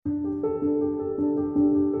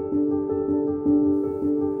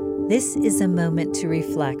This is a moment to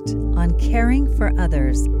reflect on caring for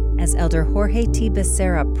others as Elder Jorge T.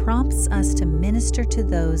 Becerra prompts us to minister to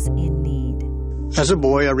those in need. As a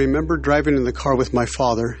boy, I remember driving in the car with my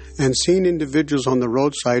father and seeing individuals on the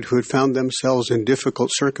roadside who had found themselves in difficult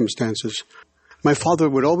circumstances. My father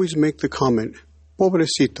would always make the comment,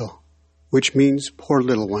 "Pobrecito," which means poor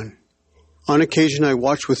little one. On occasion, I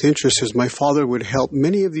watched with interest as my father would help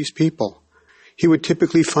many of these people. He would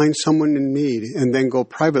typically find someone in need and then go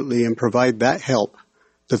privately and provide that help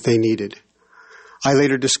that they needed. I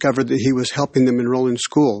later discovered that he was helping them enroll in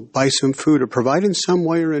school, buy some food, or provide in some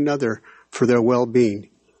way or another for their well-being.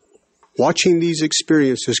 Watching these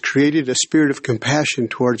experiences created a spirit of compassion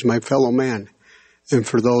towards my fellow man and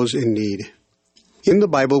for those in need. In the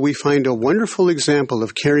Bible, we find a wonderful example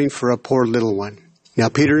of caring for a poor little one. Now,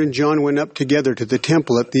 Peter and John went up together to the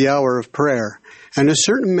temple at the hour of prayer, and a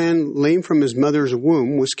certain man lame from his mother's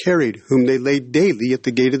womb was carried, whom they laid daily at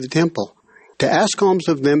the gate of the temple. To ask alms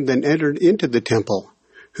of them then entered into the temple,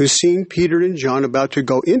 who seeing Peter and John about to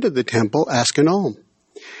go into the temple, asked an alms.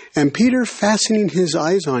 And Peter, fastening his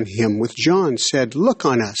eyes on him with John, said, "Look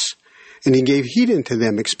on us." And he gave heed unto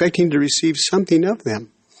them, expecting to receive something of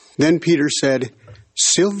them. Then Peter said,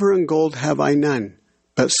 "Silver and gold have I none,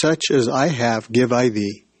 but such as I have give I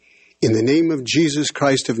thee. In the name of Jesus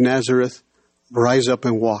Christ of Nazareth, rise up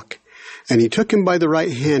and walk." And he took him by the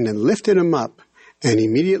right hand and lifted him up, and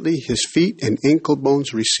immediately his feet and ankle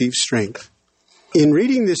bones received strength. In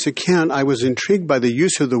reading this account, I was intrigued by the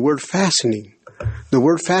use of the word fastening. The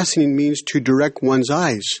word fastening means to direct one's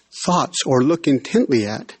eyes, thoughts, or look intently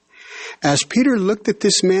at. As Peter looked at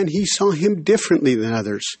this man, he saw him differently than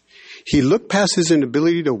others. He looked past his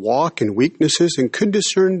inability to walk and weaknesses and could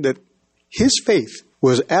discern that his faith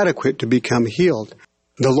was adequate to become healed.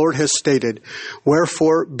 The Lord has stated,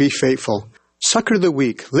 "Wherefore be faithful. Succor the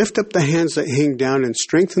weak, lift up the hands that hang down, and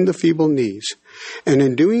strengthen the feeble knees. And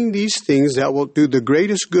in doing these things thou wilt do the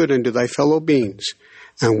greatest good unto thy fellow beings,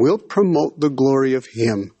 and wilt promote the glory of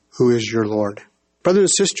him who is your Lord."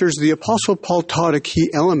 Brothers and sisters, the Apostle Paul taught a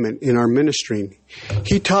key element in our ministry.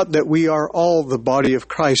 He taught that we are all the body of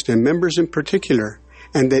Christ, and members in particular,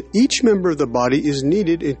 and that each member of the body is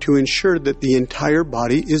needed to ensure that the entire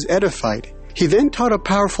body is edified. He then taught a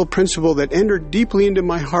powerful principle that entered deeply into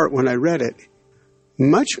my heart when I read it.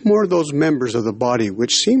 Much more those members of the body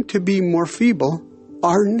which seem to be more feeble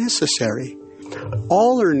are necessary.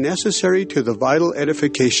 All are necessary to the vital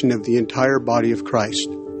edification of the entire body of Christ.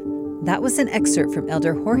 That was an excerpt from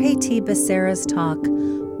Elder Jorge T. Becerra's talk,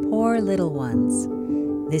 Poor Little Ones.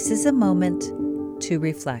 This is a moment to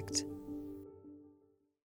reflect.